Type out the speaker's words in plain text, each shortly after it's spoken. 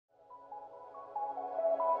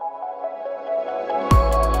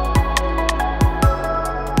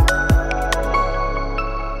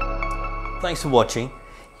Thanks for watching.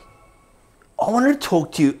 I wanted to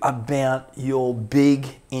talk to you about your big,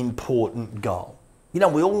 important goal. You know,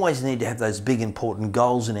 we always need to have those big, important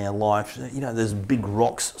goals in our life. You know, there's big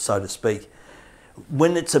rocks, so to speak.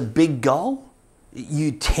 When it's a big goal,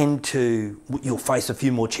 you'll face a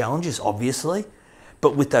few more challenges, obviously,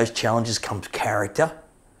 but with those challenges comes character.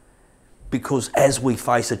 Because as we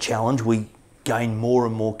face a challenge, we gain more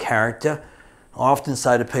and more character. I often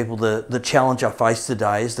say to people, the challenge I face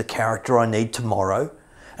today is the character I need tomorrow.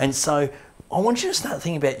 And so I want you to start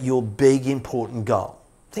thinking about your big, important goal.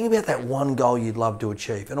 Think about that one goal you'd love to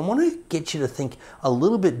achieve. And I want to get you to think a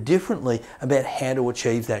little bit differently about how to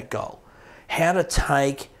achieve that goal. How to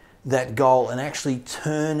take that goal and actually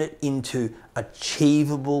turn it into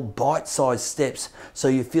achievable, bite-sized steps so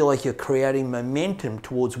you feel like you're creating momentum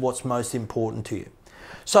towards what's most important to you.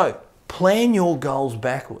 So plan your goals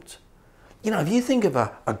backwards. You know, if you think of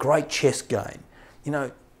a great chess game, you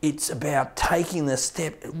know, it's about taking the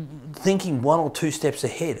step, thinking 1 or 2 steps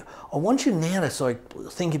ahead. I want you now to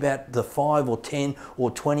think about the 5 or 10 or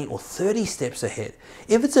 20 or 30 steps ahead.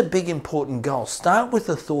 If it's a big important goal, start with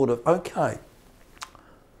the thought of, okay,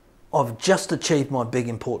 I've just achieved my big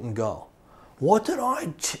important goal. What did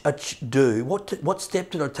I do? What step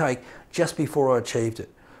did I take just before I achieved it?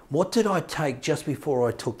 What did I take just before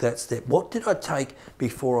I took that step? What did I take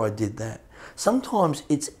before I did that? Sometimes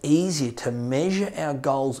it's easier to measure our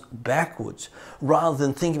goals backwards rather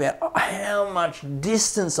than think about how much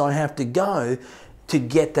distance I have to go to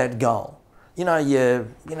get that goal. You know, you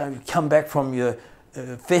come back from your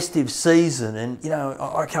festive season and, you know,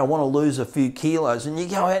 okay, I want to lose a few kilos, and you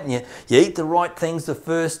go out and you eat the right things the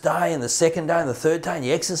first day and the second day and the third day, and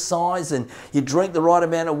you exercise and you drink the right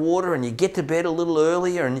amount of water and you get to bed a little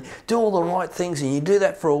earlier and you do all the right things, and you do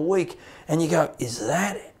that for a week and you go,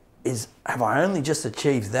 have I only just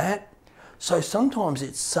achieved that? So sometimes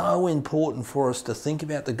it's so important for us to think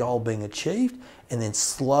about the goal being achieved and then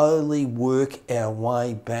slowly work our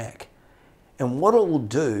way back. And what it will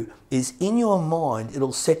do is, in your mind,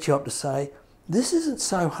 it'll set you up to say, this isn't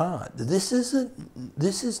so hard. This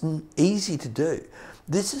isn't easy to do.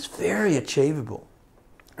 This is very achievable.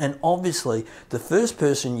 And obviously, the first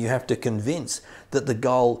person you have to convince that the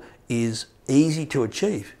goal is easy to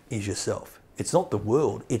achieve is yourself. It's not the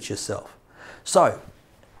world, it's yourself. So,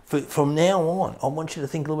 from now on, I want you to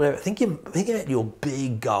think a little bit about think about your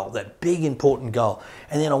big goal, that big important goal.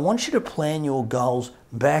 And then I want you to plan your goals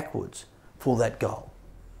backwards for that goal.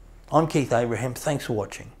 I'm Keith Abraham. Thanks for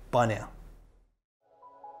watching. Bye now.